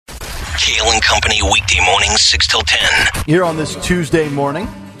Kayal and Company, weekday mornings, 6 till 10. Here on this Tuesday morning,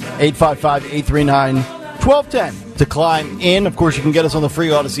 855-839-1210 to climb in. Of course, you can get us on the free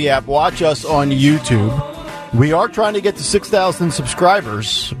Audacy app. Watch us on YouTube. We are trying to get to 6,000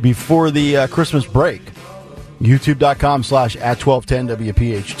 subscribers before the Christmas break.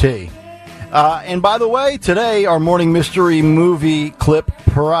 YouTube.com/@1210WPHT. And by the way, today, our morning mystery movie clip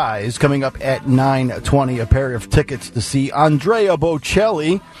prize coming up at 9:20, a pair of tickets to see Andrea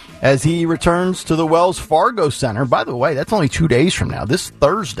Bocelli as he returns to the Wells Fargo Center. By the way, that's only 2 days from now, this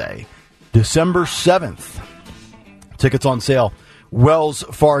Thursday, December 7th. Tickets on sale,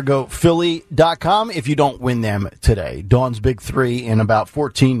 wellsfargophilly.com if you don't win them today. Dawn's Big Three in about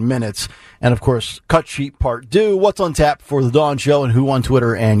 14 minutes. And, of course, Cut Sheet Part 2, what's on tap for The Dawn Show and who on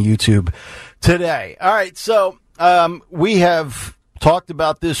Twitter and YouTube today. All right, so we have talked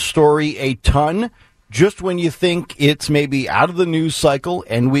about this story a ton. Just when you think it's maybe out of the news cycle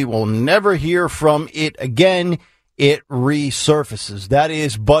and we will never hear from it again, it resurfaces. That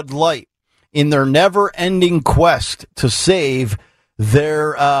is Bud Light in their never-ending quest to save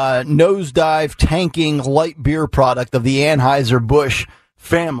their nosedive tanking light beer product of the Anheuser-Busch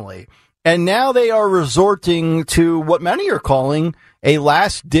family. And now they are resorting to what many are calling a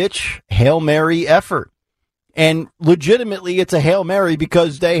last-ditch Hail Mary effort. And legitimately, it's a Hail Mary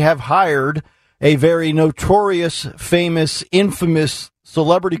because they have hired a very notorious, famous, infamous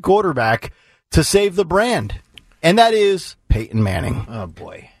celebrity quarterback to save the brand. And that is Peyton Manning. Oh,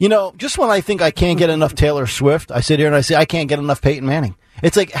 boy. You know, just when I think I can't get enough Taylor Swift, I sit here and I say, I can't get enough Peyton Manning.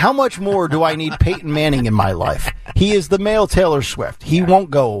 It's like, how much more do I need Peyton Manning in my life? He is the male Taylor Swift. He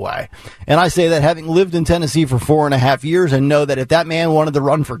won't go away. And I say that having lived in Tennessee for 4.5 years and know that if that man wanted to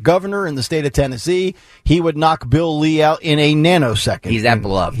run for governor in the state of Tennessee, he would knock Bill Lee out in a nanosecond. He's that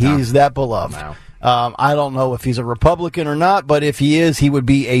beloved. He's that beloved. Wow. I don't know if he's a Republican or not, but if he is, he would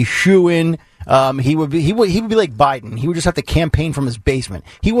be a shoo-in. He would be like Biden. He would just have to campaign from his basement.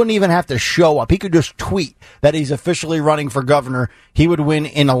 He wouldn't even have to show up. He could just tweet that he's officially running for governor. He would win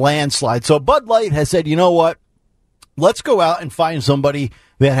in a landslide. So Bud Light has said, you know what? Let's go out and find somebody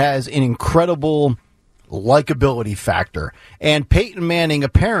that has an incredible likability factor. And Peyton Manning,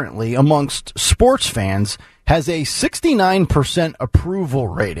 apparently, amongst sports fans, has a 69% approval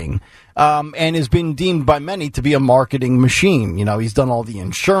rating. And has been deemed by many to be a marketing machine. You know, he's done all the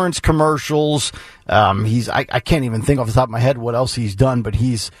insurance commercials. I can't even think off the top of my head what else he's done, but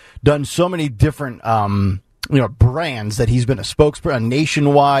he's done so many different, brands that he's been a spokesperson.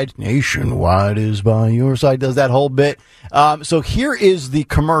 Nationwide is by your side, does that whole bit. So here is the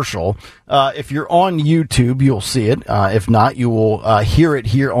commercial. If you're on YouTube, you'll see it. If not, you will hear it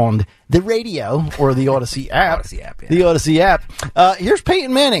here on the radio or the Audacy app. Audacy app, yeah. The Audacy app. Here's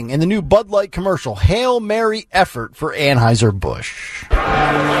Peyton Manning in the new Bud Light commercial. Hail Mary effort for Anheuser-Busch. How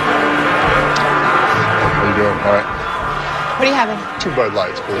you doing? All right. What are you having? 2 Bud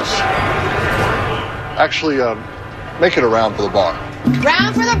Lights, please. Actually, make it around for the bar.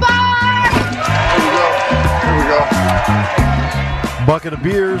 Round for the bar! Here we go. Bucket of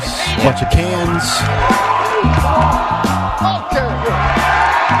beers, bunch of cans. Okay.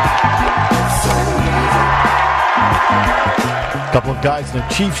 Couple of guys in a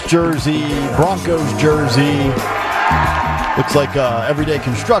Chiefs jersey, Broncos jersey. Looks like a everyday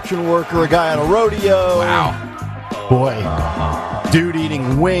construction worker, a guy at a rodeo. Wow. Boy. Dude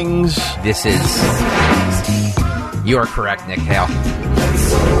eating wings. You are correct, Nick Hale.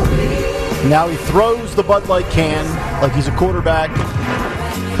 Now he throws the Bud Light can like he's a quarterback.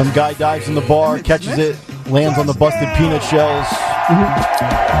 Some guy dives in the bar, catches it, lands on the busted peanut shells.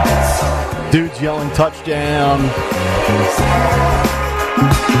 Dude's yelling touchdown.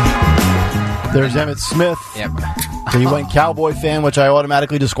 There's Emmitt Smith. Yep. So he went Cowboy fan, which I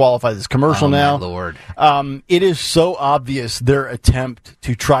automatically disqualify this commercial now. My Lord. It is so obvious their attempt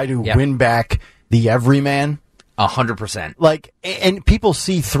to try to win back the everyman. 100%. Like, and people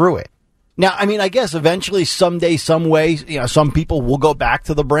see through it. Now, I mean, I guess eventually, someday, some way, some people will go back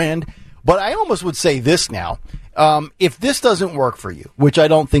to the brand. But I almost would say this now. If this doesn't work for you, which I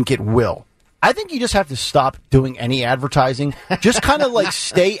don't think it will, I think you just have to stop doing any advertising. Just kind of like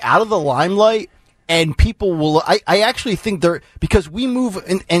stay out of the limelight, and people will. I actually think because we move,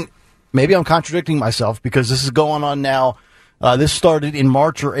 and maybe I'm contradicting myself because this is going on now. This started in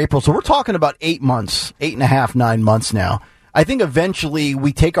March or April, so we're talking about 8 months, 8.5, 9 months now. I think eventually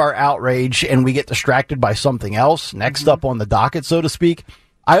we take our outrage and we get distracted by something else next up on the docket, so to speak.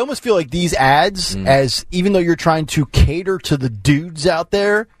 I almost feel like these ads, as even though you're trying to cater to the dudes out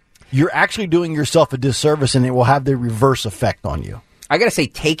there, you're actually doing yourself a disservice, and it will have the reverse effect on you. I got to say,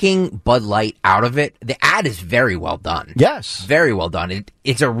 taking Bud Light out of it, the ad is very well done. Yes. Very well done.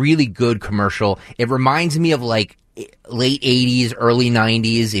 It's a really good commercial. It reminds me of like late 80s, early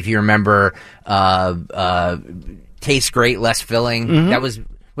 90s, if you remember Tastes Great, Less Filling. That was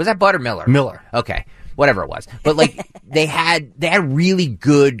that Bud or Miller? Miller. Okay. Whatever it was. But like they had really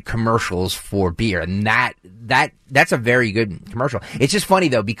good commercials for beer, and that's a very good commercial. It's just funny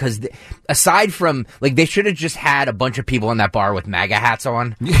though, because aside from, like, they should have just had a bunch of people in that bar with MAGA hats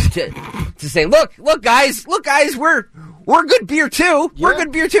on to say, look guys, we're good beer too. Yeah. We're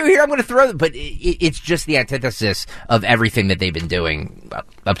good beer too. Here, I'm going to throw them. But it's just the antithesis of everything that they've been doing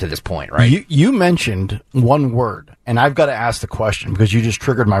up to this point, right? You mentioned one word, and I've got to ask the question because you just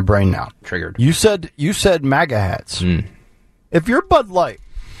triggered my brain now. Triggered. You said MAGA hats. If you're Bud Light,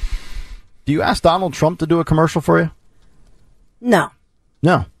 do you ask Donald Trump to do a commercial for you? No.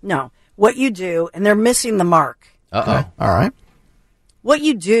 No. What you do, and they're missing the mark. Okay. All right. What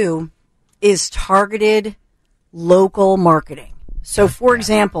you do is targeted local marketing. So, for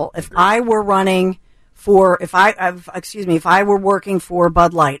example, if I were working for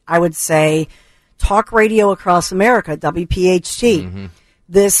Bud Light, I would say talk radio across America, WPHT.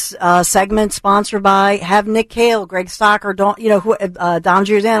 This segment sponsored by, have Nick Kayal, Greg Stocker, Dom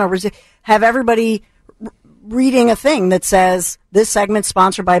Giordano, have everybody reading a thing that says this segment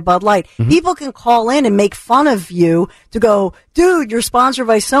sponsored by Bud Light. People can call in and make fun of you to go, dude, you're sponsored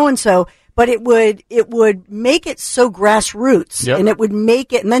by so and so. But it would make it so grassroots, and it would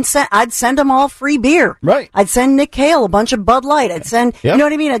make it, and then I'd send them all free beer. Right. I'd send Nick Kayal a bunch of Bud Light. I'd send, you know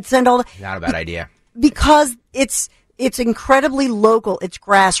what I mean? I'd send all the. Not a bad idea. Because it's incredibly local. It's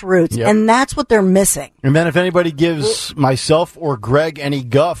grassroots, and that's what they're missing. And then if anybody gives myself or Greg any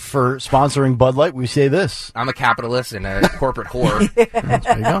guff for sponsoring Bud Light, we say this: I'm a capitalist and a corporate whore. There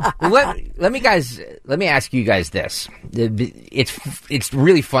you go. Let me ask you guys this. It's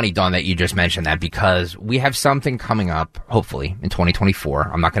really funny, Dawn, that you just mentioned that, because we have something coming up, hopefully in 2024.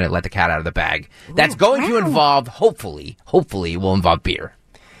 I'm not going to let the cat out of the bag. That's going to involve, hopefully, will involve beer.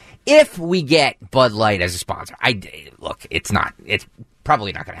 If we get Bud Light as a sponsor, it's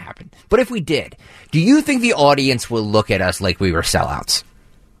probably not going to happen. But if we did, do you think the audience will look at us like we were sellouts?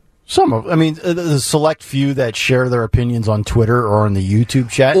 The select few that share their opinions on Twitter or in the YouTube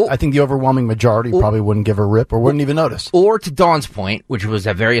chat, I think the overwhelming majority probably wouldn't give a rip or wouldn't even notice. Or to Dawn's point, which was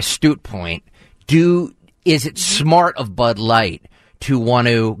a very astute point, is it smart of Bud Light to want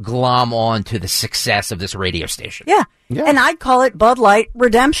to glom on to the success of this radio station? Yeah. And I'd call it Bud Light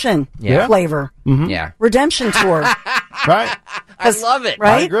Redemption flavor. Yeah. Redemption tour. Right. I love it.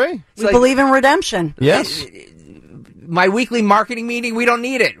 Right? I agree. We believe in redemption. Yes. My weekly marketing meeting, we don't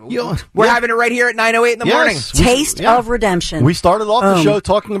need it. We're having it right here at 9:08 in the morning. Taste of redemption. We started off the show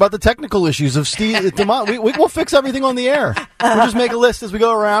talking about the technical issues of Steve DeMont. We'll fix everything on the air. We'll just make a list as we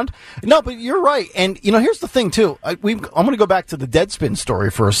go around. No, but you're right. And, here's the thing, too. I'm going to go back to the Deadspin story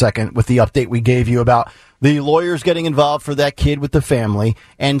for a second with the update we gave you about the lawyers getting involved for that kid with the family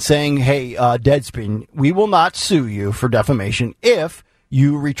and saying, hey, Deadspin, we will not sue you for defamation if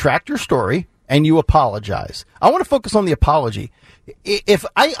you retract your story and you apologize. I want to focus on the apology. If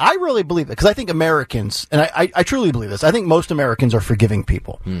I really believe it, because I think Americans, and I truly believe this, I think most Americans are forgiving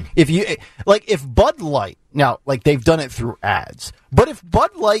people. If Bud Light, now, they've done it through ads, but if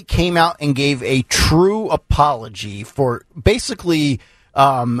Bud Light came out and gave a true apology for basically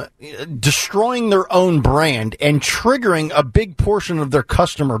destroying their own brand and triggering a big portion of their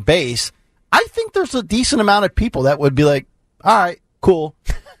customer base, I think there's a decent amount of people that would be like, all right, cool.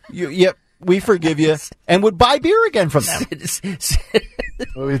 Yep. We forgive you, and would buy beer again from them. Sid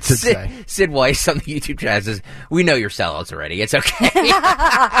Weiss on the YouTube chat says, "We know you're sellouts already. It's okay."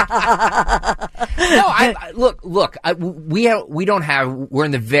 We're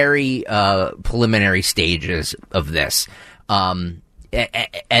in the very preliminary stages of this, and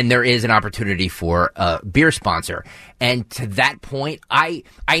there is an opportunity for a beer sponsor. And to that point, I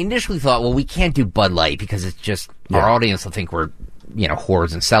initially thought, well, we can't do Bud Light because it's just our audience will think we're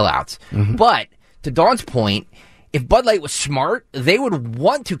whores and sellouts. But to Dawn's point, if Bud Light was smart, they would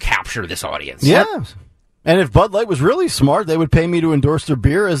want to capture this audience. Yeah. And if Bud Light was really smart, they would pay me to endorse their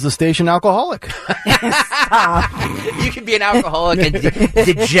beer as the station alcoholic. You can be an alcoholic and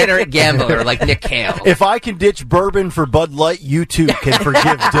degenerate gambler like Nick Kayal. If I can ditch bourbon for Bud Light, you too can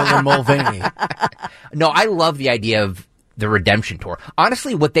forgive Dylan Mulvaney. No, I love the idea of the redemption tour.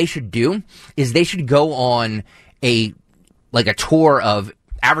 Honestly, what they should do is they should go on a tour of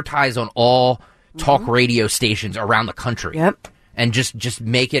advertise on all talk radio stations around the country. Yep. And just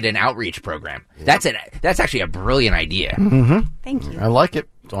make it an outreach program. That's actually a brilliant idea. Thank you. I like it.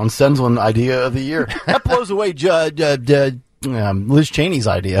 Dawn Senslin idea of the year. That blows away Liz Cheney's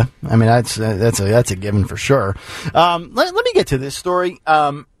idea. I mean, that's a given for sure. Let me get to this story.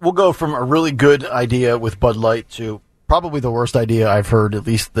 We'll go from a really good idea with Bud Light to probably the worst idea I've heard, at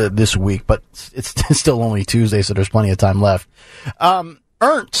least this week, but it's still only Tuesday, so there's plenty of time left.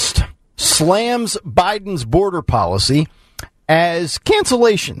 Ernst slams Biden's border policy as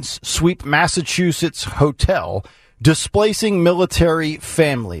cancellations sweep Massachusetts hotel, displacing military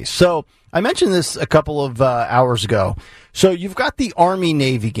families. So I mentioned this a couple of hours ago. So you've got the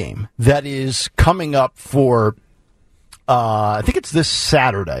Army-Navy game that is coming up for, I think it's this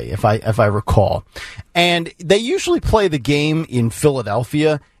Saturday, if I recall. And they usually play the game in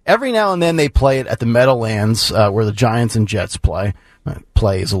Philadelphia. Every now and then they play it at the Meadowlands, where the Giants and Jets play.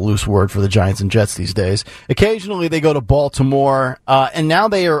 Play is a loose word for the Giants and Jets these days. Occasionally they go to Baltimore, and now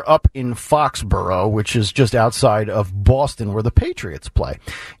they are up in Foxborough, which is just outside of Boston, where the Patriots play.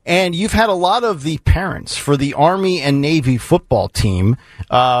 And you've had a lot of the parents for the Army and Navy football team,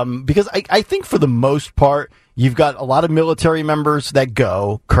 because I think for the most part, you've got a lot of military members that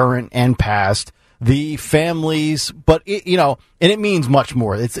go, current and past, the families, but and it means much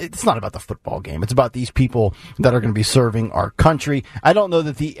more. It's not about the football game. It's about these people that are going to be serving our country. I don't know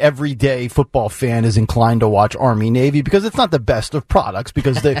that the everyday football fan is inclined to watch Army Navy because it's not the best of products,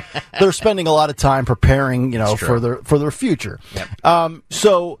 because they're spending a lot of time preparing, for their future. Yep.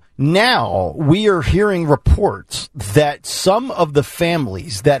 So now we are hearing reports that some of the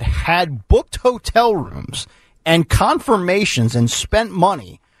families that had booked hotel rooms and confirmations and spent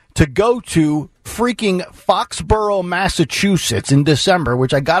money to go to freaking Foxborough, Massachusetts in December,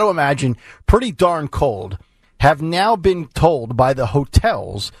 which I got to imagine pretty darn cold, have now been told by the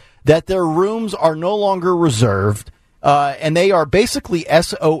hotels that their rooms are no longer reserved, and they are basically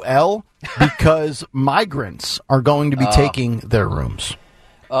SOL because migrants are going to be taking their rooms.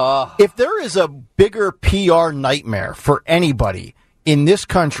 If there is a bigger PR nightmare for anybody in this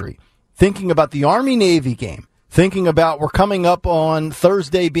country, thinking about the Army-Navy game, thinking about we're coming up on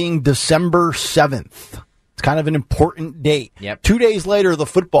Thursday being December 7th. It's kind of an important date. Yep. 2 days later, the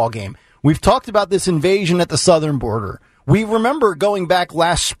football game. We've talked about this invasion at the southern border. We remember going back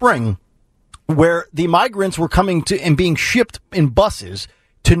last spring where the migrants were coming to and being shipped in buses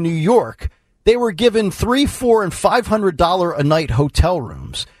to New York. They were given $300, $400, and $500 a night hotel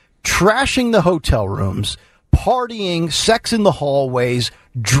rooms, trashing the hotel rooms, partying, sex in the hallways,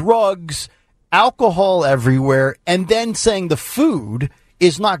 drugs, alcohol everywhere, and then saying the food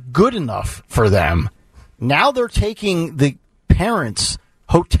is not good enough for them. Now they're taking the parents'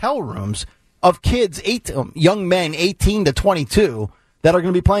 hotel rooms of kids, young men 18 to 22, that are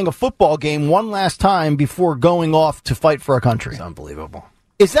going to be playing a football game one last time before going off to fight for our country. It's unbelievable.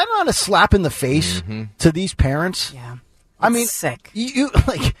 Is that not a slap in the face to these parents? Yeah. I mean, sick.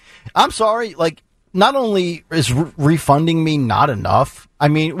 I'm sorry, not only is refunding me not enough, I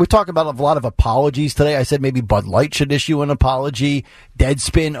mean, we talk about a lot of apologies today. I said maybe Bud Light should issue an apology.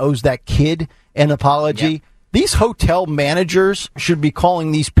 Deadspin owes that kid an apology. Yep. These hotel managers should be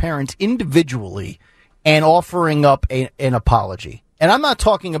calling these parents individually and offering up an apology. And I'm not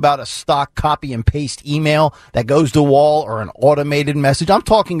talking about a stock copy and paste email that goes to wall or an automated message. I'm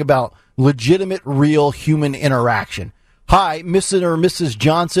talking about legitimate, real human interaction. Hi, Mr. or Mrs.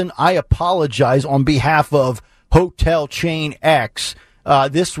 Johnson, I apologize on behalf of Hotel Chain X.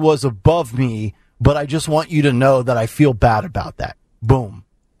 This was above me, but I just want you to know that I feel bad about that. Boom.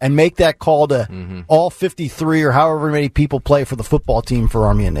 And make that call to all 53 or however many people play for the football team for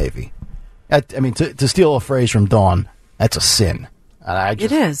Army and Navy. To steal a phrase from Dawn, that's a sin.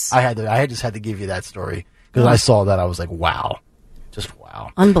 It is. I just had to give you that story because I saw that. I was like, wow. Just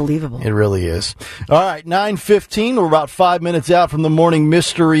wow. Unbelievable. It really is. All right, 9:15. We're about 5 minutes out from the morning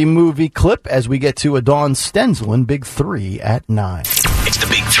mystery movie clip as we get to a Dawn Stenslin Big 3 at 9. It's the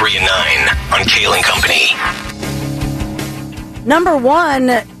Big 3 at 9 on Kayal and Company. Number one,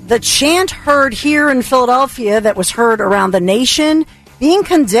 the chant heard here in Philadelphia that was heard around the nation being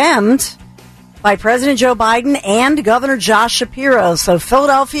condemned by President Joe Biden and Governor Josh Shapiro. So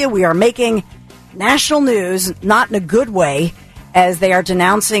Philadelphia, we are making national news, not in a good way, as they are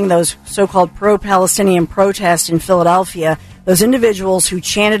denouncing those so-called pro-Palestinian protests in Philadelphia. Those individuals who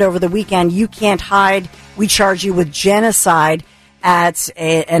chanted over the weekend, "You can't hide, we charge you with genocide," at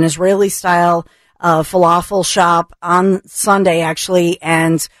an Israeli-style falafel shop on Sunday, actually,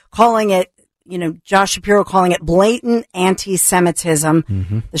 and calling it, Josh Shapiro calling it blatant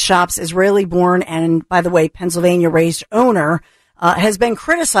anti-Semitism. The shop's Israeli-born and, by the way, Pennsylvania-raised owner has been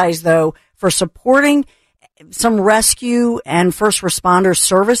criticized, though, for supporting some rescue and first responder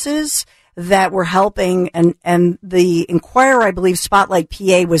services that were helping, and the Inquirer, I believe, Spotlight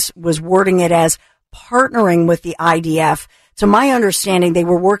PA was wording it as partnering with the IDF To my understanding, they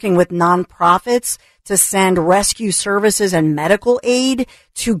were working with nonprofits to send rescue services and medical aid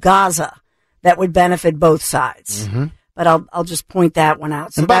to Gaza that would benefit both sides. Mm-hmm. But I'll just point that one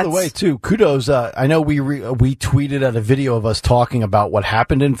out. So and by the way, too, kudos. I know we tweeted out a video of us talking about what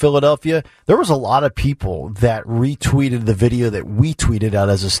happened in Philadelphia. There was a lot of people that retweeted the video that we tweeted out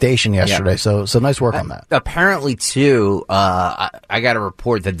as a station yesterday. Yeah. So nice work on that. Apparently, too, I got a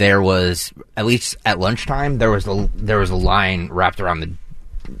report that there was, at least at lunchtime, there was a line wrapped around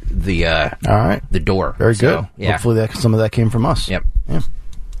the door. Very good. Yeah. Hopefully some of that came from us. Yep. Yeah.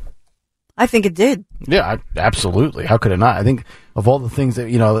 I think it did. Yeah, absolutely. How could it not? I think of all the things that,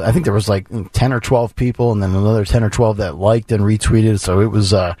 I think there was like 10 or 12 people and then another 10 or 12 that liked and retweeted. So it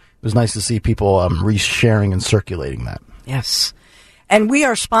was nice to see people resharing and circulating that. Yes. And we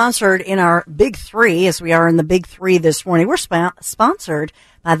are sponsored in our Big Three, as we are in the Big Three this morning. We're sponsored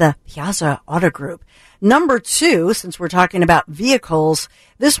by the Piazza Auto Group. Number 2, since we're talking about vehicles,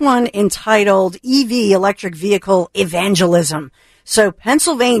 this one entitled EV, Electric Vehicle Evangelism. So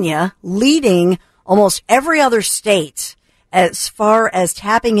Pennsylvania leading almost every other state as far as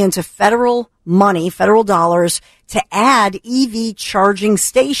tapping into federal money, federal dollars to add EV charging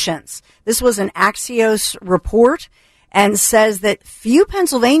stations. This was an Axios report and says that few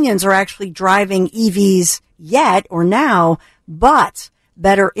Pennsylvanians are actually driving EVs yet or now, but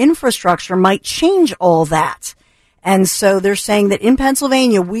better infrastructure might change all that. And so they're saying that in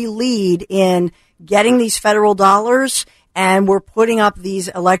Pennsylvania, we lead in getting these federal dollars, and we're putting up these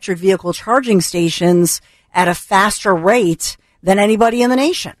electric vehicle charging stations at a faster rate than anybody in the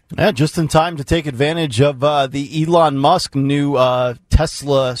nation. Yeah, just in time to take advantage of the Elon Musk new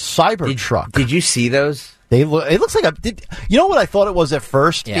Tesla Cybertruck. Did you see those? It looks like you know what I thought it was at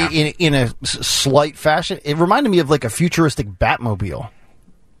first? Yeah. In a slight fashion? It reminded me of like a futuristic Batmobile.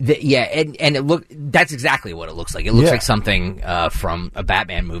 And that's exactly what it looks like. It looks like something from a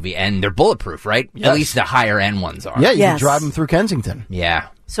Batman movie, and they're bulletproof, right? Yes. At least the higher end ones are. Yeah, you can drive them through Kensington. Yeah.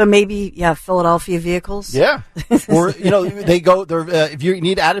 So maybe, Philadelphia vehicles? Yeah. Or, if you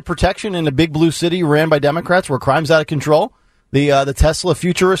need added protection in a big blue city ran by Democrats where crime's out of control, the Tesla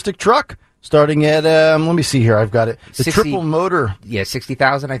futuristic truck. Starting at, let me see here. I've got it. The 60, triple motor. Yeah,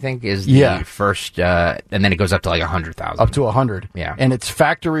 60,000, I think, is the first, and then it goes up to like 100,000. Up to 100. Yeah. And it's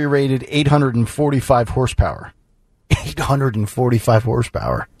factory rated 845 horsepower. 845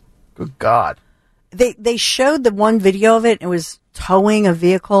 horsepower. Good God. They showed the one video of it. It was towing a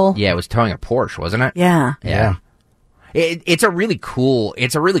vehicle. Yeah, it was towing a Porsche, wasn't it? Yeah. Yeah. It's a really cool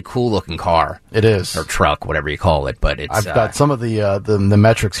looking car. It is. Or truck, whatever you call it, but it's... I've got some of the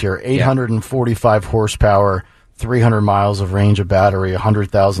metrics here. 845 horsepower, 300 miles of range of battery,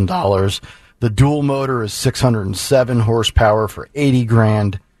 $100,000. The dual motor is 607 horsepower for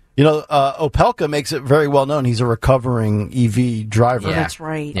 $80,000. Opelka makes it very well known. He's a recovering EV driver. Yeah. That's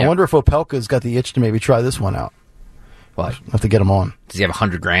right. I wonder if Opelka's got the itch to maybe try this one out. What? I'll have to get him on. Does he have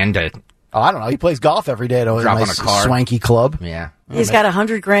 $100,000 to... Oh, I don't know. He plays golf every day at a drop nice on a car. Swanky club. Yeah. He's got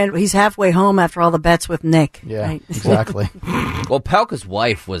 $100,000. He's halfway home after all the bets with Nick. Yeah, right? Exactly. Well, Pelka's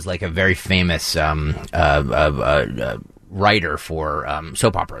wife was like a very famous writer for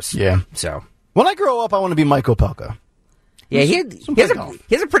soap operas. Yeah. So when I grow up, I want to be Mike Opelka. Yeah, he has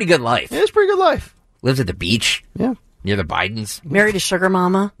a pretty good life. Yeah, it's a pretty good life. Lives at the beach. Yeah. Near the Bidens. Married a sugar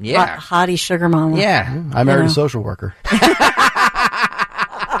mama. Yeah. Hottie sugar mama. Yeah. I married a social worker.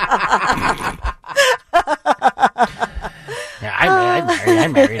 I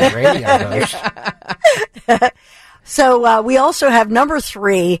married a radio host. So we also have number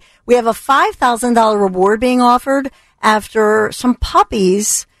 3. We have a $5,000 reward being offered after some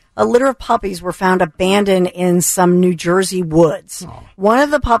puppies, a litter of puppies, were found abandoned in some New Jersey woods. Oh. One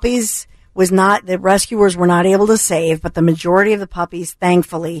of the puppies the rescuers were not able to save, but the majority of the puppies,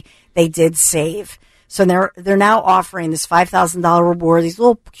 thankfully, they did save. So they're now offering this $5,000 reward. These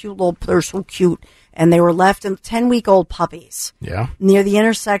they're so cute. And they were left in 10-week-old puppies. Yeah. Near the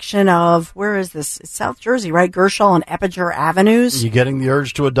intersection of, where is this? It's South Jersey, right? Gershall and Eppinger Avenues. You getting the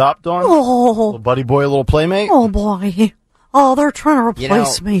urge to adopt, Dawn? Oh. Little buddy boy, a little playmate? Oh, boy. Oh, they're trying to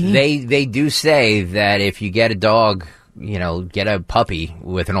replace me. They do say that if you get a dog, get a puppy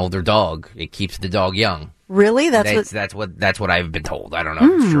with an older dog, it keeps the dog young. Really? That's what I've been told. I don't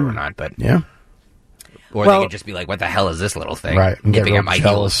know if it's true or not, but yeah. Or they could just be like, "What the hell is this little thing?" Right, and nipping get at my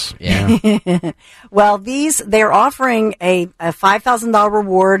jealous. heels. Yeah. Well, they're offering a $5,000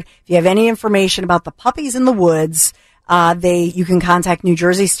 reward. If you have any information about the puppies in the woods, you can contact New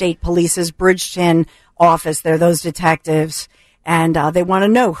Jersey State Police's Bridgeton office. They're those detectives, and they want to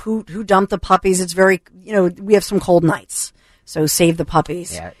know who dumped the puppies. It's very, we have some cold nights. So save the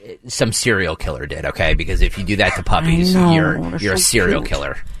puppies. Yeah, some serial killer did, okay? Because if you do that to puppies, you're a serial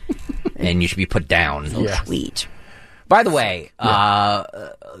killer. And you should be put down. So sweet. By the way,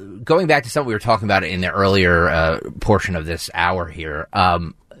 going back to something we were talking about in the earlier portion of this hour here,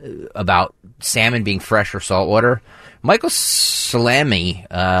 about salmon being fresh or saltwater, Michael Salami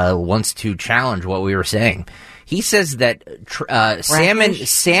wants to challenge what we were saying. He says that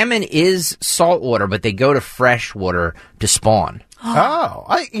salmon is saltwater, but they go to freshwater to spawn.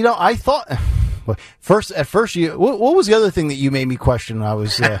 I thought at first what was the other thing that you made me question?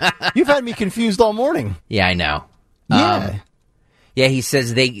 You've had me confused all morning. Yeah, I know. Yeah. He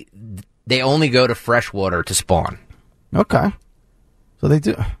says they only go to freshwater to spawn. Okay. So they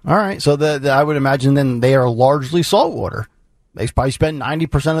do. All right. So I would imagine then they are largely saltwater. They probably spend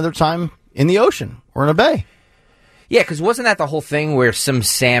 90% of their time in the ocean or in a bay. Yeah, because wasn't that the whole thing where some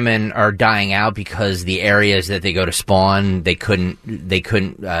salmon are dying out because the areas that they go to spawn, they couldn't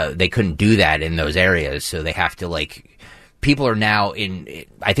do that in those areas, so they have to people are now in,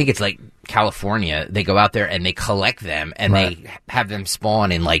 I think it's California. They go out there and they collect them and they have them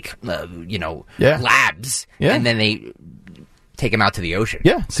spawn in labs, and then they take them out to the ocean.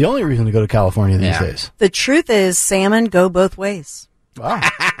 Yeah, it's the only reason to go to California these days. The truth is, salmon go both ways. Wow.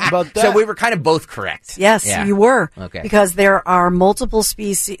 About that. So we were kind of both correct. Yes, you were. Okay. Because there are multiple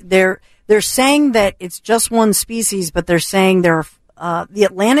species. They're saying that it's just one species, but they're saying the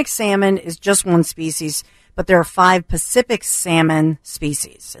Atlantic salmon is just one species, but there are 5 Pacific salmon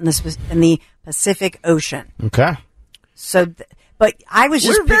species in the Pacific Ocean. Okay. So, but I was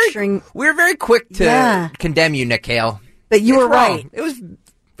just picturing. We're very quick to condemn you, Nick Kayal. But you were right. It was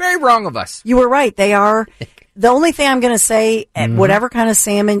very wrong of us. You were right. They are. The only thing I'm going to say, whatever kind of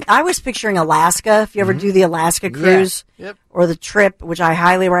salmon, I was picturing Alaska. If you ever do the Alaska cruise or the trip, which I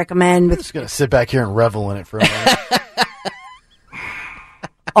highly recommend. I'm just going to sit back here and revel in it for a minute.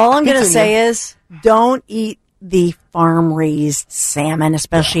 All I'm going to say is don't eat the farm-raised salmon,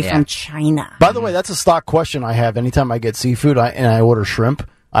 especially from China. By the way, that's a stock question I have anytime I get seafood and I order shrimp.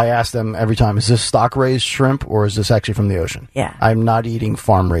 I ask them every time, is this stock-raised shrimp or is this actually from the ocean? Yeah. I'm not eating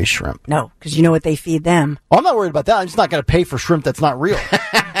farm-raised shrimp. No, because you know what they feed them. Oh, I'm not worried about that. I'm just not going to pay for shrimp that's not real.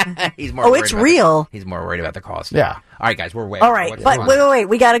 He's more it's real. He's more worried about the cost. Yeah. All right, guys, we're way. All right, but wait.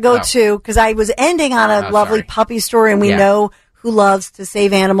 We got to go to, because I was ending on a lovely puppy story, and we know who loves to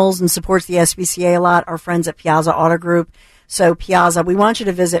save animals and supports the SPCA a lot, our friends at Piazza Auto Group. So Piazza, we want you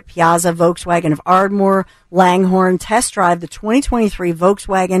to visit Piazza Volkswagen of Ardmore, Langhorne, test drive the 2023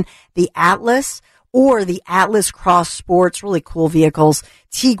 Volkswagen, the Atlas, or the Atlas Cross Sports, really cool vehicles,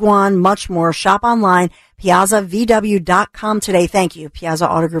 Tiguan, much more. Shop online, piazzavw.com today. Thank you, Piazza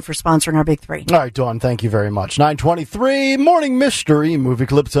Auto Group, for sponsoring our Big Three. All right, Dawn, thank you very much. 9:23, Morning Mystery Movie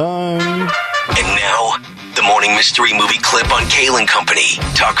Clip time. And now, the Morning Mystery Movie Clip on Kayal Company.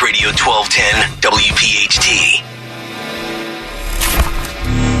 Talk Radio 1210, WPHT.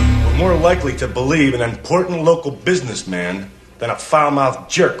 More likely to believe an important local businessman than a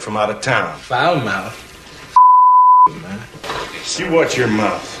foul-mouthed jerk from out of town. Foul-mouthed? Man. See watch your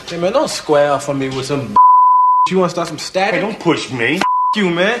mouth. Hey, man, don't square off on me with some You want to start some static? Hey, don't push me.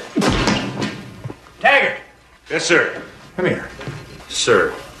 You, man. Taggart! Yes, sir. Come here.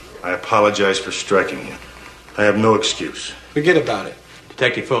 Sir, I apologize for striking you. I have no excuse. Forget about it.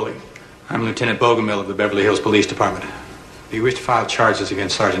 Detective Foley, I'm Lieutenant Bogomil of the Beverly Hills Police Department. Do you wish to file charges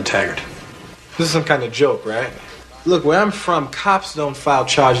against Sergeant Taggart? This is some kind of joke, right? Look, where I'm from, cops don't file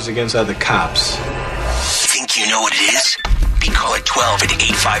charges against other cops. Think you know what it is? Be caller 12 at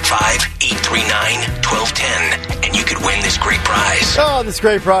 855-839-1210, and you could win this great prize. Oh, this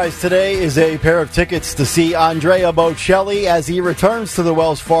great prize today is a pair of tickets to see Andrea Bocelli as he returns to the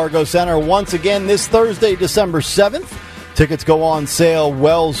Wells Fargo Center once again this Thursday, December 7th. Tickets go on sale,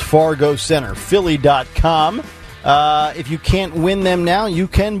 Wells Fargo Center, Philly.com. If you can't win them now, you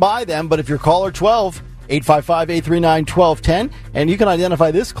can buy them. But if you're caller 12, 855-839-1210, and you can identify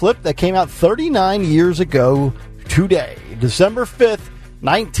this clip that came out 39 years ago today, December 5th,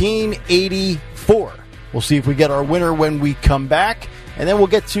 1984. We'll see if we get our winner when we come back, and then we'll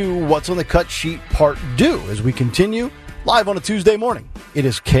get to What's on the Cut Sheet Part 2 as we continue live on a Tuesday morning. It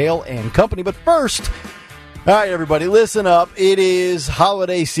is Kayal and Company, but first... All right, everybody, listen up. It is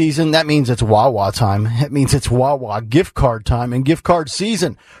holiday season. That means it's Wawa time. It means it's Wawa gift card time and gift card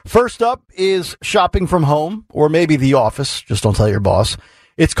season. First up is shopping from home or maybe the office. Just don't tell your boss.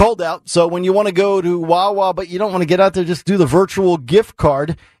 It's cold out, so when you want to go to Wawa but you don't want to get out there, just do the virtual gift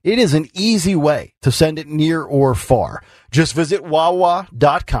card. It is an easy way to send it near or far. Just visit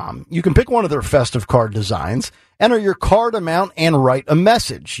Wawa.com. You can pick one of their festive card designs enter your card amount, and write a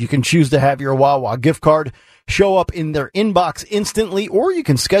message. You can choose to have your Wawa gift card show up in their inbox instantly, or you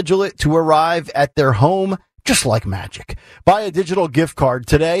can schedule it to arrive at their home just like magic. Buy a digital gift card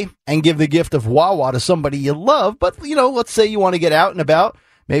today and give the gift of Wawa to somebody you love. But, let's say you want to get out and about.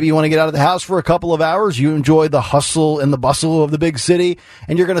 Maybe you want to get out of the house for a couple of hours. You enjoy the hustle and the bustle of the big city,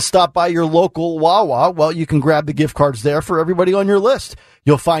 and you're going to stop by your local Wawa. Well, you can grab the gift cards there for everybody on your list.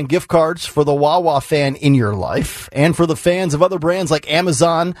 You'll find gift cards for the Wawa fan in your life and for the fans of other brands like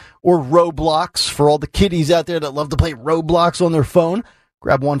Amazon or Roblox. For all the kiddies out there that love to play Roblox on their phone,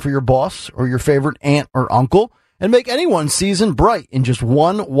 grab one for your boss or your favorite aunt or uncle and make anyone's season bright in just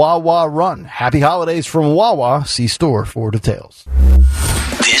one Wawa run. Happy holidays from Wawa. See store for details.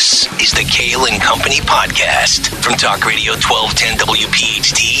 This is the Kayal and Company podcast from Talk Radio 1210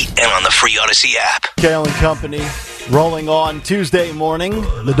 WPHT and on the free Audacy app. Kayal and Company rolling on Tuesday morning.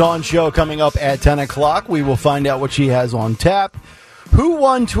 The Dawn Show coming up at 10 o'clock. We will find out what she has on tap. Who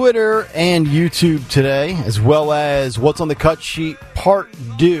won Twitter and YouTube today, as well as what's on the cut sheet part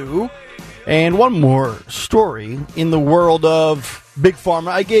due. And one more story in the world of Big Pharma.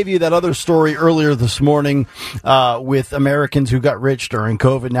 I gave you that other story earlier this morning with Americans who got rich during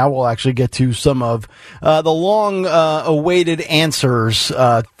COVID. Now we'll actually get to some of the long-awaited answers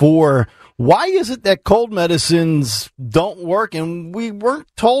for why is it that cold medicines don't work? And we weren't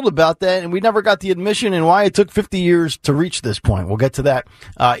told about that, and we never got the admission, and why it took 50 years to reach this point. We'll get to that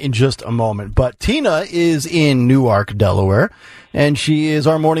in just a moment. But Tina is in Newark, Delaware, and she is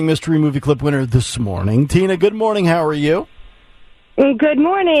our Morning Mystery Movie Clip winner this morning. Tina, good morning. How are you? Good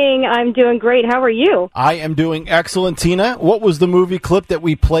morning. I'm doing great. How are you? I am doing excellent, Tina. What was the movie clip that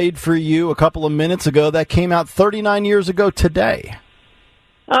we played for you a couple of minutes ago that came out 39 years ago today?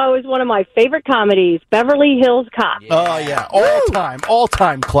 Oh, it was one of my favorite comedies, Beverly Hills Cop. Oh, yeah.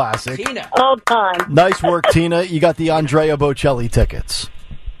 All-time classic. Tina. All time. Nice work, Tina. You got the Andrea Bocelli tickets.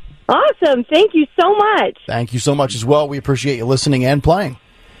 Awesome. Thank you so much. Thank you so much as well. We appreciate you listening and playing.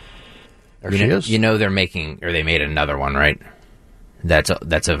 There she is. You know they made another one, right? That's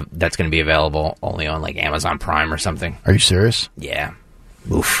going to be available only on like Amazon Prime or something. Are you serious? Yeah.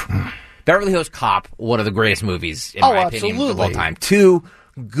 Oof. Beverly Hills Cop, one of the greatest movies in my opinion of all time. 2,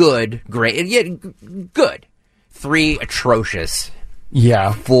 good, great, yeah, good. 3, atrocious.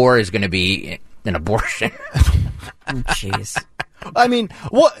 Yeah. 4 is going to be an abortion. Jeez. I mean,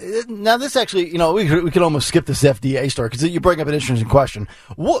 what? Now this actually, we could almost skip this FDA story because you bring up an interesting question.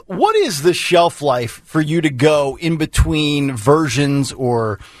 What is the shelf life for you to go in between versions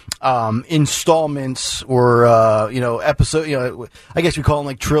or installments or episode? I guess we call them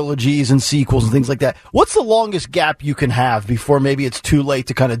like trilogies and sequels and things like that. What's the longest gap you can have before maybe it's too late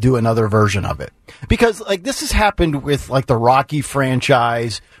to kind of do another version of it? Because like this has happened with like the Rocky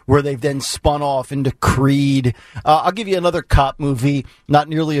franchise, where they've then spun off into Creed. I'll give you another cop movie, not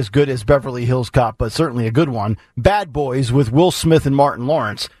nearly as good as Beverly Hills Cop, but certainly a good one. Bad Boys with Will Smith and Martin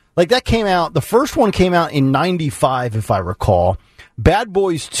Lawrence. Like that came out, the first one came out in 95, if I recall. Bad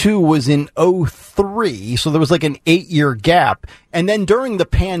Boys 2 was in 03, so there was like an 8-year gap. And then during the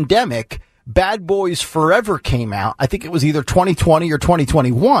pandemic, Bad Boys Forever came out. I think it was either 2020 or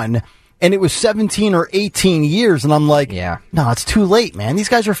 2021. And it was 17 or 18 years, and I'm like, yeah, no, it's too late, man. These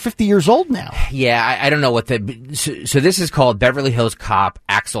guys are 50 years old now. Yeah, I don't know what so this is called Beverly Hills Cop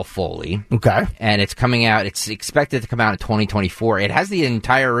Axel Foley. Okay. And it's coming out, it's expected to come out in 2024. It has the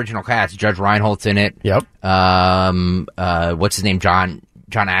entire original cast. Judge Reinholdt's in it. Yep. What's his name? John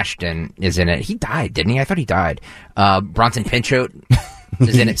Ashton is in it. He died, didn't he? I thought he died. Bronson Pinchot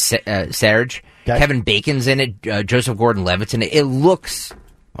is in it. Serge. Okay. Kevin Bacon's in it. Joseph Gordon-Levitt's in it. It looks...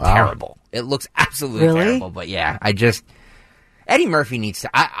 Wow. Terrible. It looks absolutely terrible. But yeah, Eddie Murphy needs to.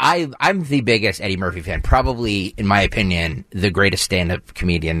 I'm the biggest Eddie Murphy fan. Probably, in my opinion, the greatest stand-up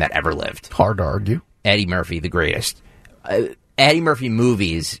comedian that ever lived. Hard to argue. Eddie Murphy, the greatest. Eddie Murphy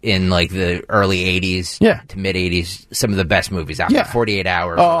movies in like the early 80s to mid 80s, some of the best movies out there. 48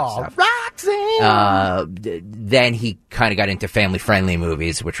 Hours. Oh, Roxanne! Then he kind of got into family-friendly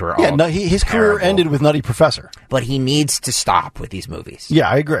movies, which were his career ended with Nutty Professor. But he needs to stop with these movies. Yeah,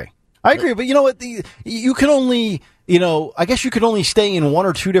 I agree. But you know what? You can only, I guess you could only stay in one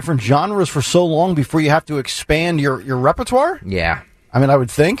or two different genres for so long before you have to expand your repertoire. Yeah. I mean, I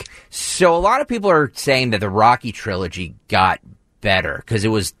would think. So a lot of people are saying that the Rocky trilogy got better because it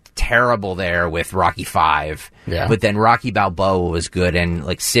was terrible there with Rocky 5. Yeah. But then Rocky Balboa was good, and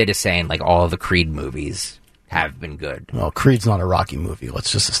like Sid is saying, like all of the Creed movies have been good. Well, Creed's not a Rocky movie. Let's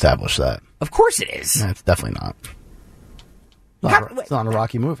just establish that. Of course it is. No, it's definitely not. It's not a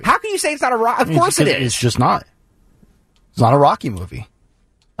Rocky movie. How can you say it's not a Rocky? Of course it is. It's just not. It's not a Rocky movie.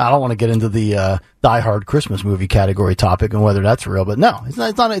 I don't want to get into the Die Hard Christmas movie category topic and whether that's real, but no, it's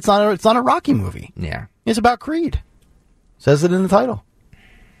not a Rocky movie. Yeah. It's about Creed. Says it in the title.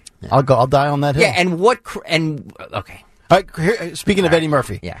 Yeah. I'll die on that hill. Yeah, okay. All right, speaking of Eddie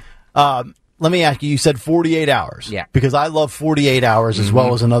Murphy. Yeah. Let me ask you, you said 48 hours. Yeah. Because I love 48 hours as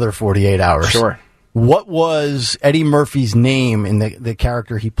well as another 48 hours. Sure. What was Eddie Murphy's name in the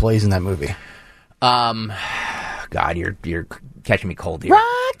character he plays in that movie? God, you're catching me cold here.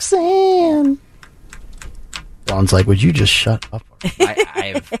 Roxanne. Dawn's like, would you just shut up?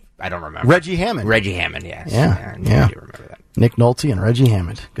 I don't remember. Reggie Hammond. Reggie Hammond, yes. Yeah. I do remember that. Nick Nolte and Reggie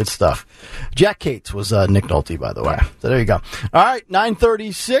Hammond. Good stuff. Jack Cates was Nick Nolte, by the way. So there you go. All right,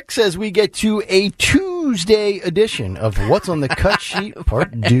 9:36 as we get to a Tuesday edition of What's on the Cut Sheet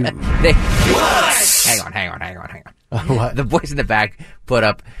Part 2. Hang on. What? The boys in the back put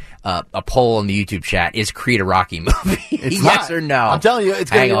up a poll in the YouTube chat. Is Creed a Rocky movie? It's yes not. or no? I'm telling you,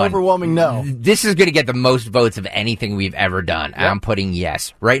 it's going to be an overwhelming no. This is going to get the most votes of anything we've ever done. Yep. I'm putting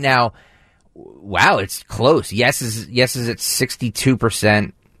yes. Right now, wow, it's close. Yes is at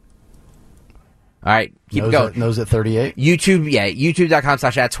 62%. All right, keep going. Knows at 38. YouTube,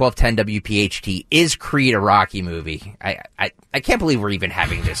 youtube.com/@1210WPHT. Is Creed a Rocky movie? I can't believe we're even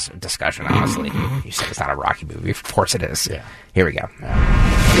having this discussion, honestly. You said it's not a Rocky movie. Of course it is. Yeah. Here we go.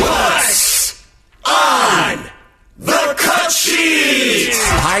 What's on the Cut Sheet?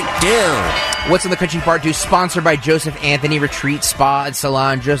 Part 2. What's on the Cut Sheet Part 2? Sponsored by Joseph Anthony Retreat Spa and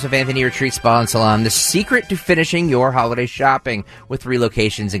Salon. Joseph Anthony Retreat Spa and Salon. The secret to finishing your holiday shopping with 3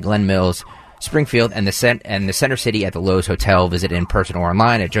 locations in Glen Mills, Springfield, and the Center City at the Lowe's Hotel. Visit in person or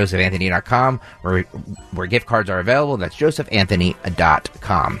online at josephanthony.com, where gift cards are available. That's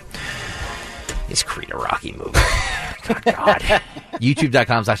josephanthony.com. Is Creed a Rocky movie? God.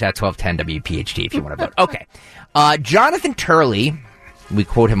 YouTube.com/@1210WPHT if you want to vote. Okay. Jonathan Turley, we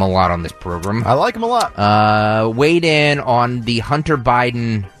quote him a lot on this program. I like him a lot. Weighed in on the Hunter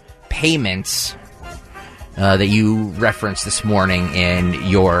Biden payments that you referenced this morning in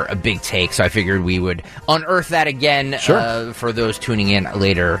your big take, so I figured we would unearth that again. Sure. For those tuning in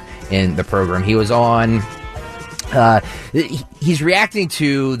later in the program. He was on... he's reacting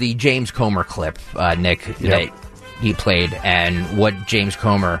to the James Comer clip, Nick, that he played, and what James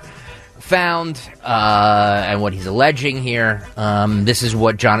Comer found, and what he's alleging here. This is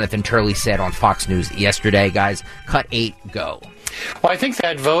what Jonathan Turley said on Fox News yesterday. Guys, cut 8, go. Well, I think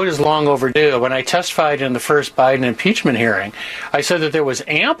that vote is long overdue. When I testified in the first Biden impeachment hearing, I said that there was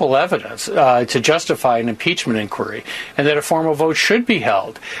ample evidence to justify an impeachment inquiry and that a formal vote should be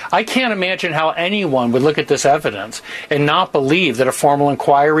held. I can't imagine how anyone would look at this evidence and not believe that a formal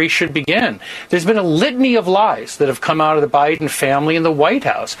inquiry should begin. There's been a litany of lies that have come out of the Biden family and the White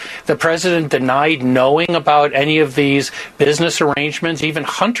House. The president denied knowing about any of these business arrangements. Even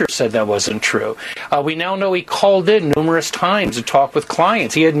Hunter said that wasn't true. We now know he called in numerous times to talk with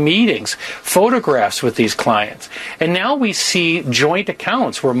clients. He had meetings, photographs with these clients. And now we see joint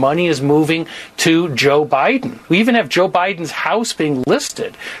accounts where money is moving to Joe Biden. We even have Joe Biden's house being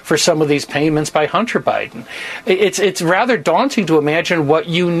listed for some of these payments by Hunter Biden. It's rather daunting to imagine what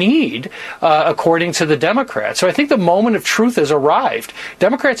you need, according to the Democrats. So I think the moment of truth has arrived.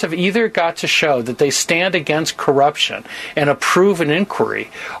 Democrats have either got to show that they stand against corruption and approve an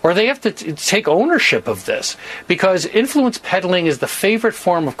inquiry, or they have to take ownership of this, because influence peddling is the favorite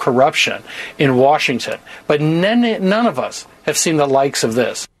form of corruption in Washington. But none of us have seen the likes of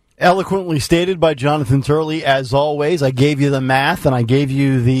this. Eloquently stated by Jonathan Turley, as always. I gave you the math and I gave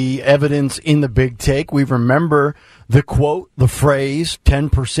you the evidence in the big take. We remember the quote, the phrase,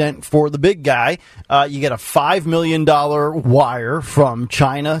 10% for the big guy. You get a $5 million wire from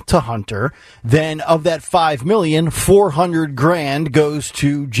China to Hunter. Then of that $5 million, $400,000 goes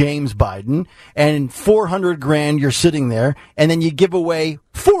to James Biden, and $400,000 you're sitting there, and then you give away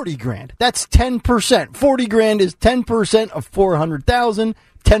 $40,000. That's 10%. $40,000 is 10% of $400,000.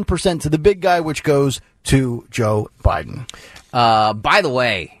 10% to the big guy, which goes to Joe Biden. By the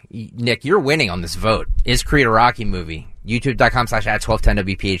way, Nick, you're winning on this vote. Is Creed a Rocky movie?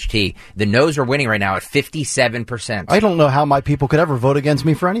 YouTube.com/@1210WPHT. The no's are winning right now at 57%. I don't know how my people could ever vote against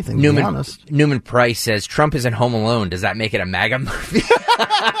me for anything, to be honest. Newman Price says, Trump is in Home Alone. Does that make it a MAGA movie?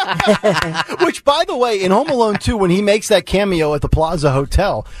 Which, by the way, in Home Alone 2, when he makes that cameo at the Plaza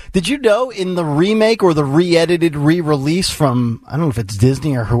Hotel, did you know in the remake or the re-edited re-release from, I don't know if it's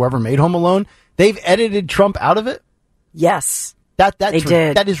Disney or whoever made Home Alone, they've edited Trump out of it? Yes. They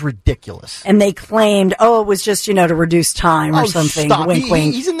did. That is ridiculous. And they claimed, it was just, to reduce time or something. Stop. Wink,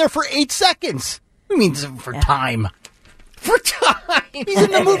 wink. He's in there for 8 seconds. What do you mean for time? For time. He's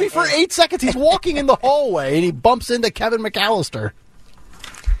in the movie for 8 seconds. He's walking in the hallway and he bumps into Kevin McAllister.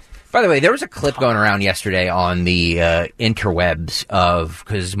 By the way, there was a clip going around yesterday on the interwebs of,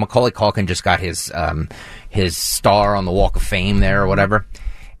 because Macaulay Culkin just got his star on the Walk of Fame there or whatever,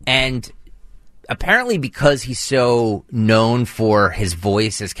 and apparently because he's so known for his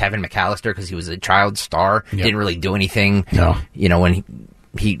voice as Kevin McAllister, because he was a child star, didn't really do anything, when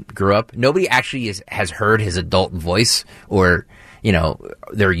he grew up. Nobody actually has heard his adult voice, or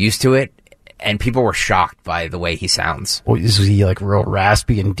they're used to it. And people were shocked by the way he sounds. Well, is he like real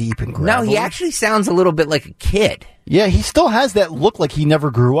raspy and deep and gravelly? No, he actually sounds a little bit like a kid. Yeah, he still has that look like he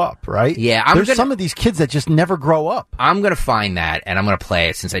never grew up, right? Yeah. There's some of these kids that just never grow up. I'm going to find that, and I'm going to play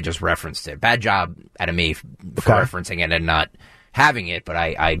it since I just referenced it. Bad job out of me for referencing it and not having it, but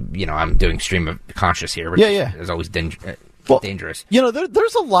I'm doing stream of conscious here, which is always dangerous.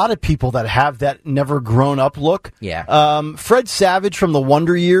 There's a lot of people that have that never grown up look. Yeah. Fred Savage from the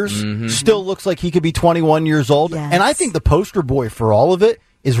Wonder Years still looks like he could be 21 years old. Yes. And I think the poster boy for all of it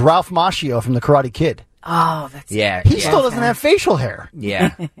is Ralph Macchio from The Karate Kid. Oh, that's He still doesn't have facial hair.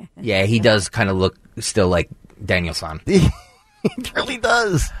 Yeah. Yeah, he does kind of look still like Daniel-san. He really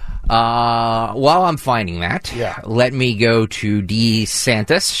does. While I'm finding that, let me go to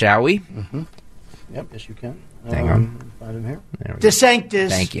DeSantis, shall we? Mm-hmm. Yep, yes you can. Hang on. Find him here. DeSantis.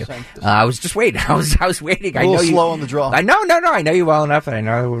 Thank you. I was just waiting. I was waiting. A little slow on the draw. I know. I know you well enough, and I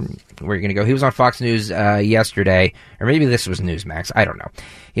know where you're going to go. He was on Fox News yesterday, or maybe this was Newsmax. I don't know.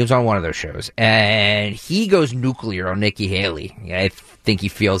 He was on one of those shows, and he goes nuclear on Nikki Haley. I think he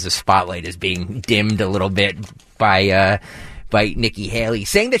feels the spotlight is being dimmed a little bit by Nikki Haley,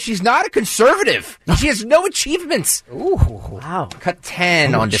 saying that she's not a conservative. She has no achievements. Ooh, wow. Cut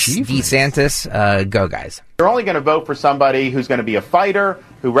 10 on DeSantis. Go, guys. They're only going to vote for somebody who's going to be a fighter,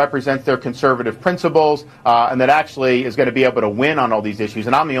 who represents their conservative principles, and that actually is going to be able to win on all these issues.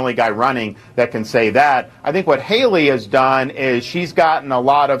 And I'm the only guy running that can say that. I think what Haley has done is she's gotten a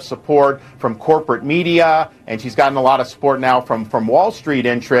lot of support from corporate media, and she's gotten a lot of support now from Wall Street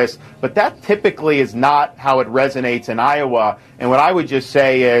interests, but that typically is not how it resonates in Iowa. And what I would just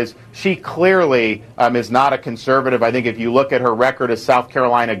say is she clearly is not a conservative. I think if you look at her record as South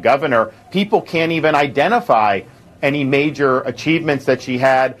Carolina governor, people can't even identify any major achievements that she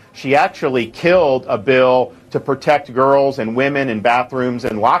had. She actually killed a bill to protect girls and women in bathrooms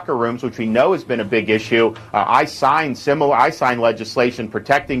and locker rooms, which we know has been a big issue. I signed legislation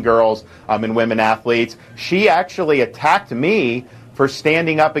protecting girls and women athletes. She actually attacked me for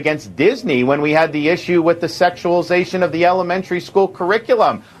standing up against Disney when we had the issue with the sexualization of the elementary school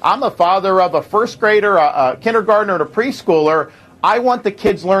curriculum. I'm a father of a first grader, a kindergartner, and a preschooler. I want the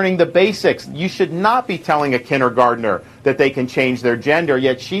kids learning the basics. You should not be telling a kindergartner that they can change their gender,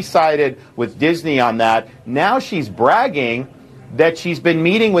 yet she sided with Disney on that. Now she's bragging that she's been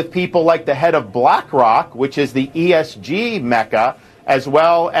meeting with people like the head of BlackRock, which is the ESG mecca, as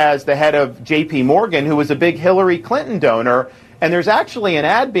well as the head of JP Morgan, who was a big Hillary Clinton donor. And there's actually an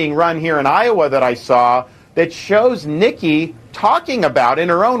ad being run here in Iowa that I saw that shows Nikki talking about, in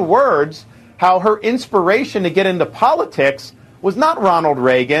her own words, how her inspiration to get into politics was not Ronald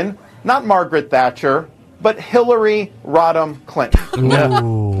Reagan, not Margaret Thatcher, but Hillary Rodham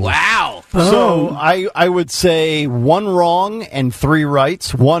Clinton. Wow. So I would say one wrong and three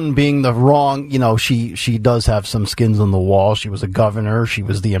rights. One being the wrong, she does have some skins on the wall. She was a governor. She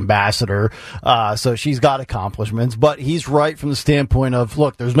was the ambassador. So she's got accomplishments. But he's right from the standpoint of,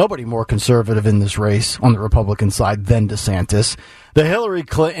 look, there's nobody more conservative in this race on the Republican side than DeSantis. The Hillary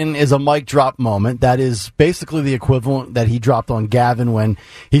Clinton is a mic drop moment. That is basically the equivalent that he dropped on Gavin when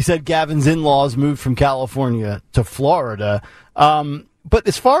he said Gavin's in-laws moved from California to Florida. But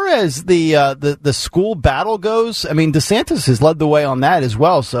as far as the school battle goes, I mean, DeSantis has led the way on that as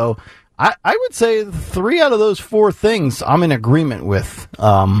well. So I would say 3 out of those 4 things I'm in agreement with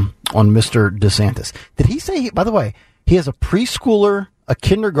on Mr. DeSantis. Did he say, by the way, he has a preschooler, a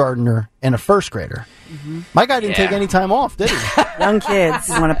kindergartner, and a first grader? Mm-hmm. My guy didn't take any time off, did he? Young kids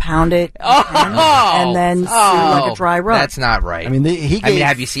want to pound it and then sue like a dry rub. That's not right. I mean,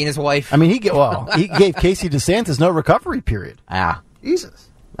 have you seen his wife? I mean, he gave Casey DeSantis no recovery period. Ah. Jesus.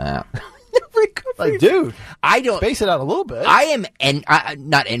 No recovery. Like, dude, I don't space it out a little bit. I am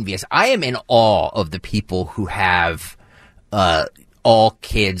not envious. I am in awe of the people who have all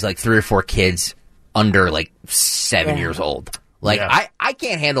kids, like 3 or 4 kids under like 7 years old. Like, I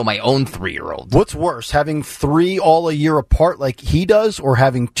can't handle my own 3-year-old. What's worse, having 3 all a year apart like he does, or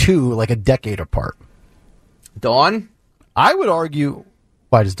having 2 like a decade apart? Dawn? I would argue.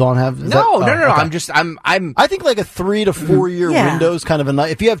 Why does Dawn have? No. Okay. I'm. I think like a 3 to 4 year window is kind of a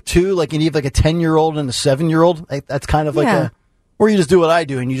nice. If you have 2, like, and you have like a 10-year-old and a 7-year-old, that's kind of like a. Or you just do what I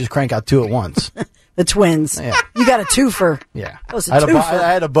do and you just crank out 2 at once. the twins. Yeah. You got a twofer. Yeah. That was a I had twofer.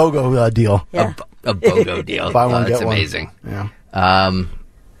 I had a BOGO deal. Yeah. A BOGO deal. Buy one, That's get one. amazing. Yeah.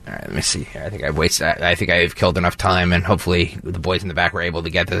 All right, let me see here. I think I've killed enough time, and hopefully the boys in the back were able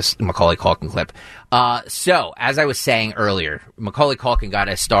to get this Macaulay Culkin clip. So, as I was saying earlier, Macaulay Culkin got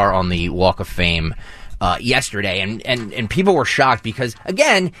a star on the Walk of Fame yesterday, and people were shocked because,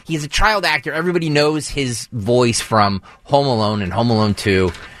 again, he's a child actor. Everybody knows his voice from Home Alone and Home Alone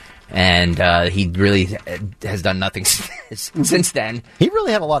 2, and he really has done nothing since then. He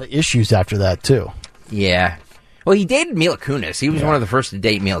really had a lot of issues after that, too. Yeah. Well, he dated Mila Kunis. He was one of the first to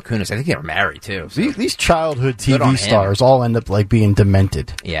date Mila Kunis. I think they were married, too. So. These childhood Good on TV him. stars all end up like being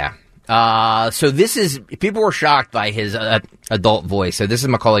demented. Yeah. So this is, people were shocked by his adult voice. So this is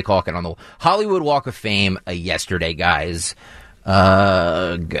Macaulay Culkin on the Hollywood Walk of Fame yesterday, guys.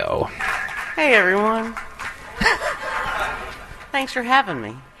 Go. Hey, everyone. Thanks for having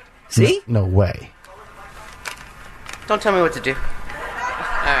me. See? No way. Don't tell me what to do. All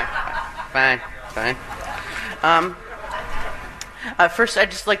right. Fine. First,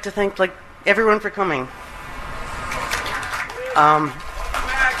 I'd just like to thank, everyone for coming.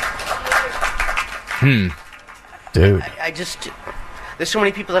 Dude. I just... There's so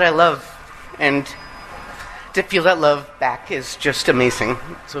many people that I love, and to feel that love back is just amazing.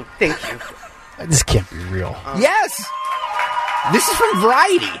 So, thank you. This can't be real. Yes! This is from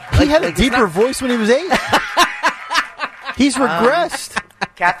Variety. He had a deeper voice when he was 8. He's regressed.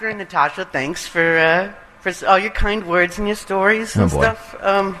 Catherine, Natasha, thanks for all your kind words and your stories and stuff.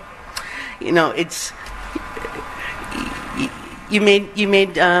 It's... You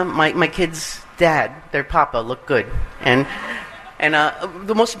made my kids' dad, their papa, look good, and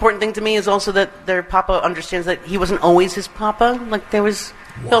the most important thing to me is also that their papa understands that he wasn't always his papa.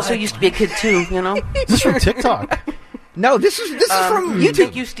 He also used to be a kid too, This is from TikTok. No, this is from YouTube.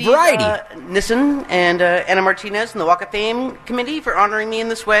 Thank you, Steve Variety. Nissen and Anna Martinez and the Walk of Fame committee for honoring me in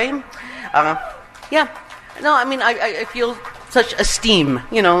this way. Yeah. No, I mean, I feel such esteem,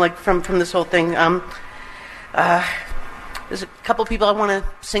 from this whole thing. There's a couple people I want to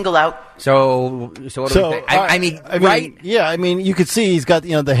single out. So what do we think? I mean, right? Yeah, I mean, you could see he's got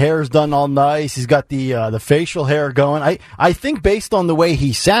the hair's done all nice. He's got the facial hair going. I think based on the way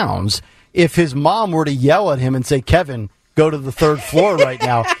he sounds, if his mom were to yell at him and say, "Kevin, go to the 3rd floor right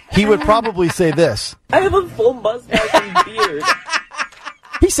now," he would probably say this. I have a full mustache and beard.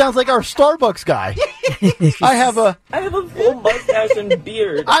 He sounds like our Starbucks guy. I have a full mustache and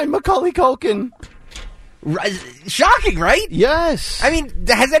beard. I'm Macaulay Culkin. Shocking, right? Yes. I mean,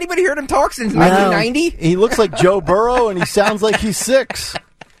 has anybody heard him talk since 1990? He looks like Joe Burrow, and he sounds like he's 6.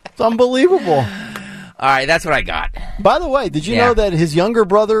 It's unbelievable. All right, that's what I got. By the way, did you know that his younger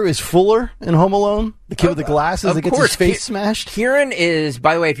brother is Fuller in Home Alone? The kid with the glasses that gets his face smashed? Kieran is,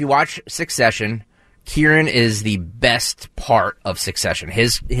 by the way, if you watch Succession, Kieran is the best part of Succession.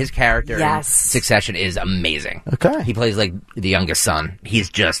 His character in Succession is amazing. Okay. He plays like the youngest son.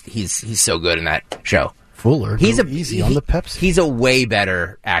 He's so good in that show. Fuller, easy on the Pepsi. He's a way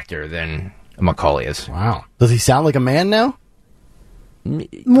better actor than Macaulay is. Wow. Does he sound like a man now?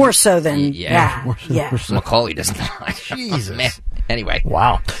 More so than Macaulay does not. Jesus. Man. Anyway.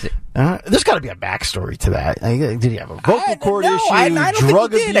 Wow. There's got to be a backstory to that. Did he have a vocal cord issue? I don't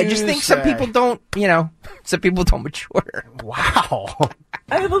drug think he did. abuse? I just think some people don't, some people don't mature. Wow.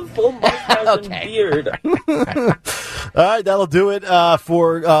 I have a full mustache and beard. All right, that'll do it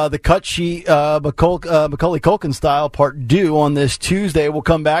for the cut sheet, Macaulay Culkin style part 2 on this Tuesday. We'll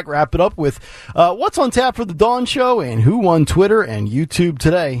come back, wrap it up with what's on tap for the Dawn Show and who won Twitter and YouTube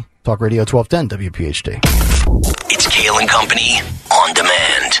today. Talk Radio 1210 WPHT. It's Kayal and Company on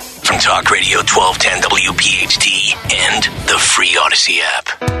demand from Talk Radio 1210 WPHT and the free Audacy app.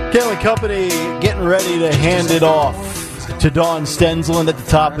 Kayal and Company getting ready to hand it off to Dawn Stensland at the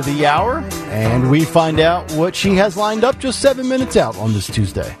top of the hour, and we find out what she has lined up just 7 minutes out on this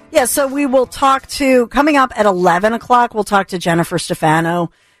Tuesday. Yeah, so we will talk to, coming up at 11 o'clock, we'll talk to Jennifer Stefano,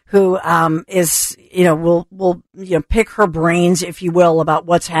 who is, will pick her brains, if you will, about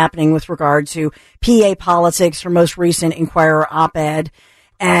what's happening with regard to PA politics, her most recent Inquirer op-ed.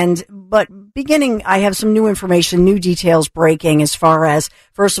 But beginning, I have some new information, new details breaking as far as,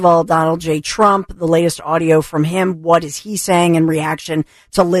 first of all, Donald J. Trump, the latest audio from him. What is he saying in reaction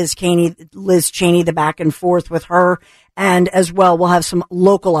to Liz Cheney, the back and forth with her? And as well, we'll have some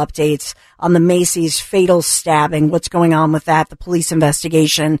local updates on the Macy's fatal stabbing, what's going on with that, the police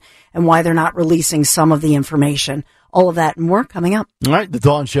investigation, and why they're not releasing some of the information. All of that and more coming up. All right, the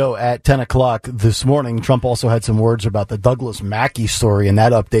Dawn Show at 10 o'clock this morning. Trump also had some words about the Douglas Mackey story and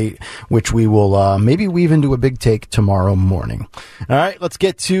that update, which we will maybe weave into a big take tomorrow morning. All right, let's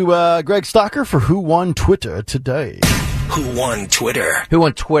get to Greg Stocker for Who Won Twitter today. Who Won Twitter? Who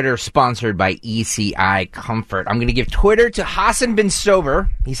Won Twitter, sponsored by ECI Comfort. I'm going to give Twitter to Hassan bin Sober.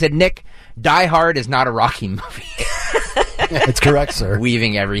 He said, Nick, Die Hard is not a Rocky movie. It's correct, sir.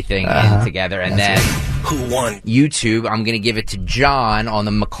 Weaving everything in together. And then Who Won YouTube, I'm going to give it to John on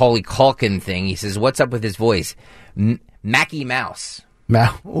the Macaulay Culkin thing. He says, what's up with his voice? Mackie Mouse.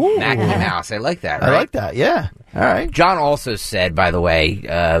 Mackie Mouse. I like that, right? I like that, yeah. All right. John also said, by the way,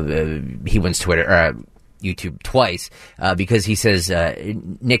 he wins Twitter, YouTube twice, because he says,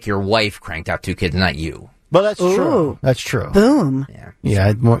 Nick, your wife cranked out 2 kids, not you. Well, that's true. That's true. Boom.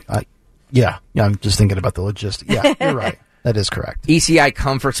 Yeah. I'm just thinking about the logistics. Yeah, you're right. That is correct. ECI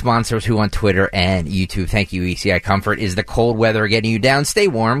Comfort sponsors Who on Twitter and YouTube. Thank you, ECI Comfort. Is the cold weather getting you down? Stay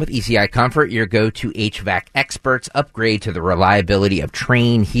warm with ECI Comfort, your go-to HVAC experts. Upgrade to the reliability of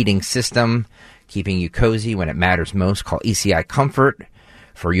Trane heating system, keeping you cozy when it matters most. Call ECI Comfort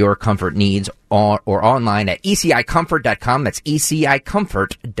for your comfort needs or online at ECIComfort.com. That's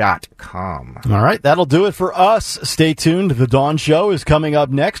ECIComfort.com. All right, that'll do it for us. Stay tuned. The Dawn Show is coming up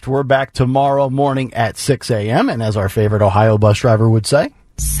next. We're back tomorrow morning at 6 a.m. And as our favorite Ohio bus driver would say,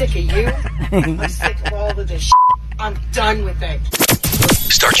 sick of you. I'm sick of all of this shit. I'm done with it.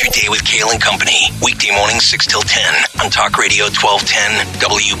 Start your day with Kayal and Company. Weekday mornings 6 till 10 on Talk Radio 1210,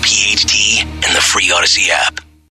 WPHT, and the free Audacy app.